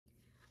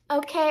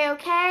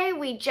Okay,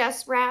 we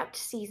just wrapped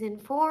season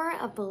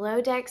 4 of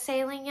Below Deck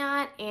Sailing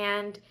Yacht,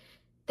 and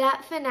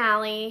that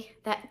finale,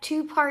 that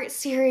two-part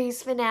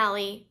series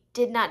finale,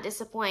 did not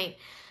disappoint.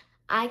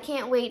 I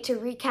can't wait to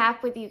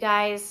recap with you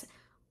guys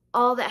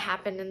all that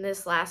happened in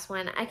this last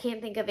one. I can't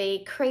think of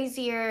a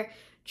crazier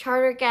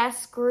charter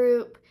guest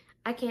group.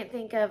 I can't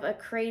think of a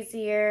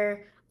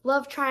crazier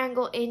love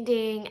triangle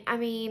ending. I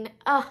mean,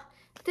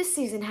 this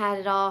season had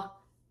it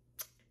all.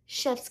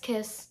 Chef's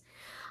kiss.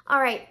 All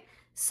right,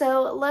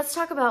 so let's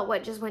talk about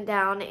what just went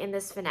down in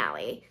this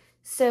finale.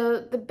 So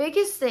the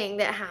biggest thing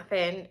that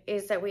happened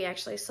is that we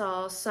actually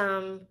saw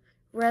some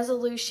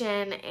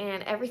resolution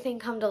and everything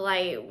come to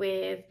light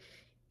with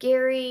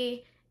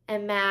Gary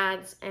and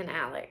Mads and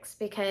Alex,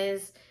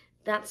 because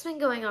that's been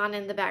going on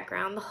in the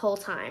background the whole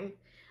time.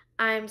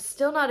 I'm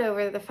still not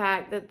over the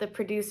fact that the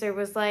producer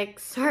was like,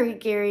 sorry,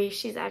 Gary,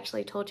 she's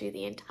actually told you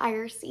the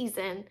entire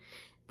season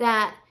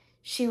that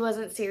she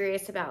wasn't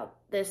serious about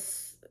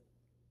this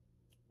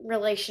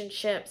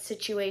relationship,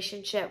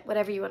 situationship,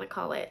 whatever you want to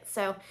call it.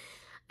 So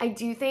I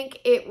do think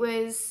it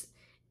was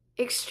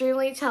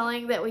extremely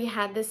telling that we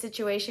had this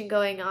situation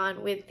going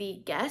on with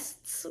the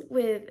guests,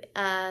 with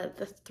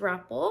the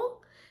throuple.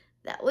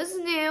 That was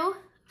new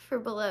for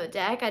Below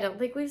Deck. I don't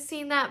think we've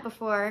seen that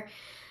before.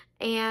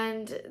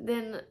 And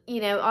then,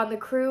 on the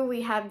crew,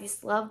 we have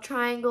this love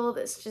triangle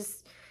that's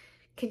just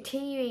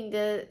continuing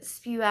to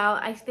spew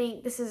out. I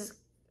think this is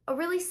a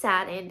really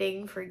sad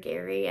ending for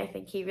Gary. I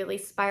think he really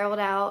spiraled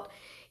out.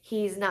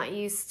 He's not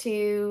used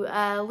to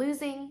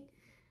losing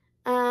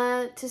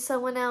to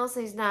someone else.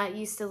 He's not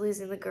used to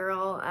losing the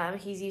girl.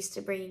 He's used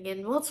to bringing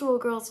in multiple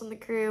girls from the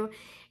crew.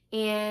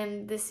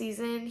 And this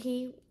season,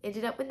 he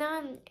ended up with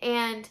none.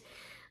 And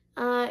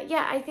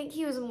yeah, I think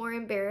he was more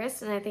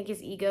embarrassed, and I think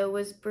his ego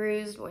was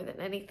bruised more than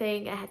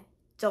anything.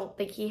 Don't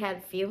think he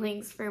had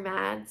feelings for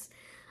Mads.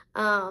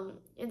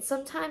 And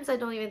sometimes I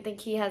don't even think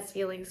he has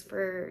feelings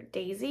for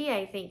Daisy.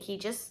 I think he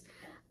just,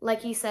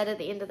 like he said at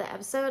the end of the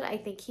episode, I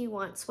think he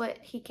wants what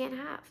he can't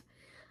have.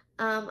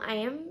 I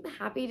am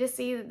happy to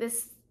see that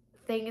this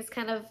thing is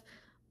kind of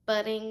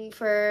budding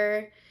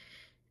for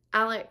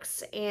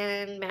Alex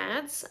and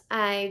Mads.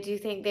 I do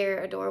think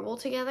they're adorable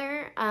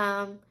together.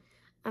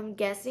 I'm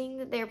guessing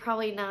that they're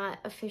probably not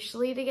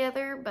officially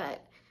together,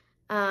 but,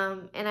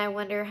 and I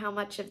wonder how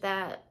much of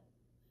that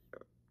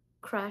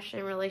crush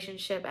and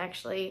relationship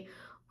actually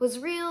was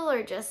real,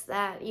 or just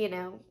that,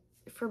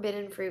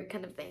 forbidden fruit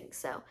kind of thing.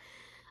 So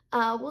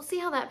we'll see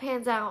how that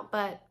pans out,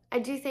 but I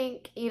do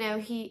think,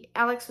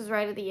 Alex was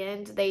right at the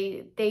end.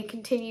 They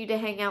continue to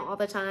hang out all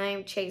the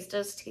time. Chase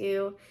does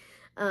too.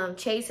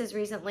 Chase has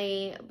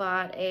recently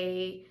bought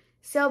a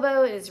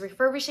sailboat, is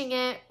refurbishing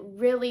it.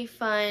 Really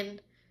fun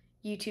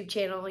YouTube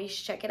channel. You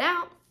should check it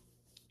out.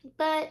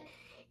 But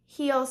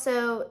he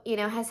also,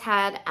 has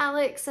had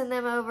Alex and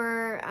them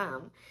over.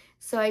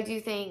 So I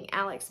do think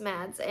Alex,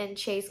 Mads, and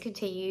Chase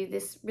continue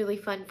this really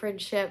fun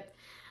friendship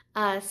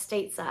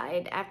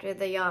stateside after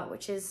the yacht,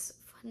 which is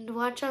fun to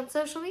watch on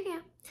social media.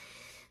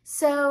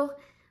 So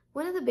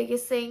one of the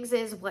biggest things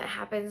is what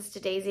happens to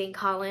Daisy and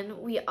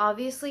Colin. We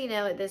obviously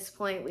know at this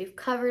point, we've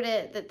covered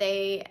it, that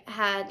they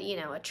had,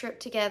 a trip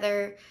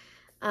together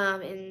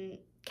in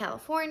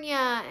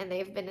California, and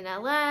they've been in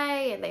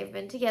LA, and they've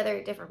been together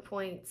at different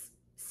points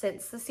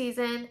since the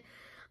season.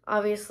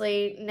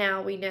 Obviously,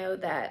 now we know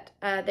that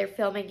they're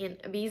filming in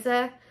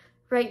Ibiza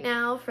right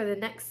now for the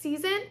next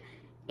season,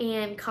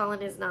 and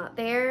Colin is not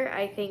there.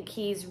 I think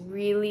he's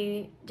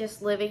really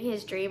just living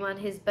his dream on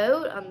his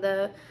boat on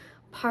the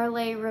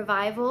Parlay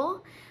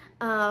Revival.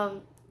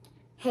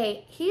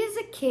 Hey, he is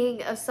a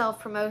king of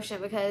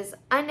self-promotion, because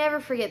I never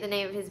forget the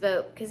name of his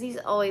boat, because he's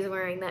always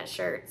wearing that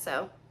shirt.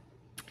 So,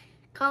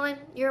 Colin,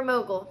 you're a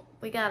mogul.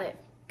 We got it.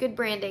 Good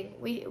branding.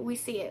 We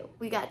see it.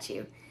 We got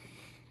you.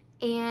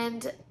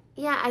 And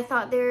yeah, I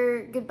thought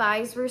their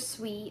goodbyes were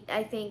sweet.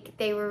 I think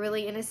they were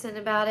really innocent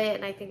about it,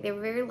 and I think they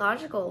were very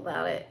logical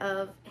about it,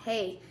 of,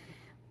 hey,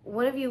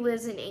 one of you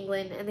lives in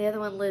England and the other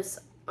one lives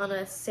on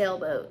a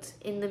sailboat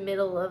in the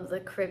middle of the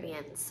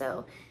Caribbean.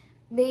 So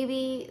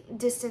maybe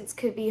distance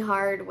could be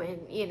hard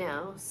when,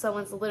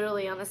 someone's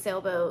literally on a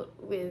sailboat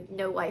with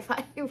no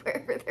Wi-Fi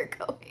wherever they're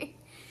going.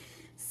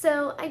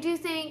 So I do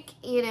think,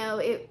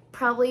 it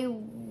probably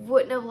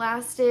wouldn't have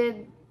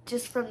lasted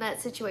just from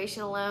that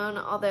situation alone,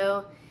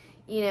 although,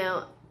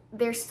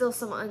 there's still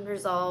some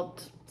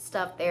unresolved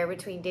stuff there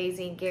between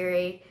Daisy and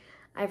Gary.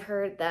 I've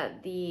heard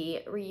that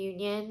the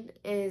reunion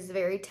is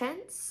very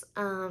tense.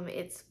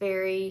 It's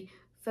very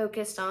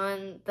focused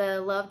on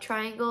the love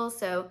triangle,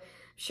 so I'm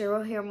sure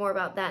we'll hear more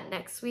about that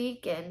next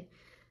week. And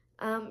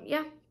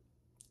yeah,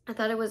 I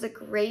thought it was a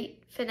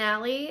great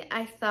finale.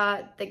 I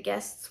thought the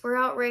guests were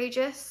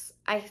outrageous.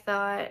 I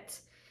thought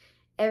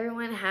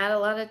everyone had a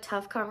lot of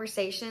tough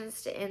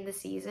conversations to end the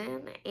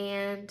season.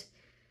 And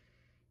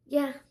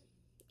yeah,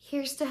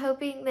 here's to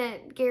hoping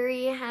that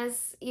Gary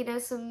has,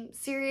 some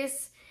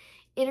serious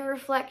inner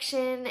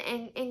reflection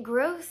and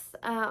growth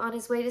on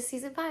his way to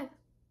season 5.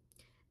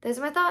 Those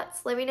are my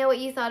thoughts. Let me know what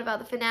you thought about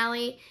the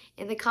finale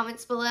in the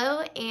comments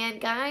below. And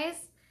guys,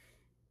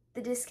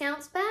 the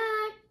discount's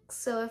back.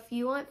 So if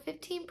you want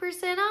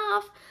 15%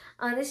 off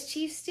on this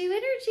Chief Stew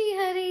Energy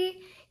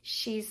hoodie,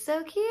 she's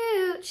so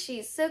cute,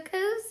 she's so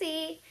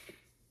cozy.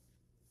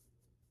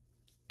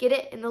 Get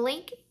it in the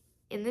link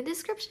in the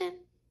description.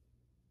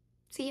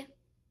 See ya.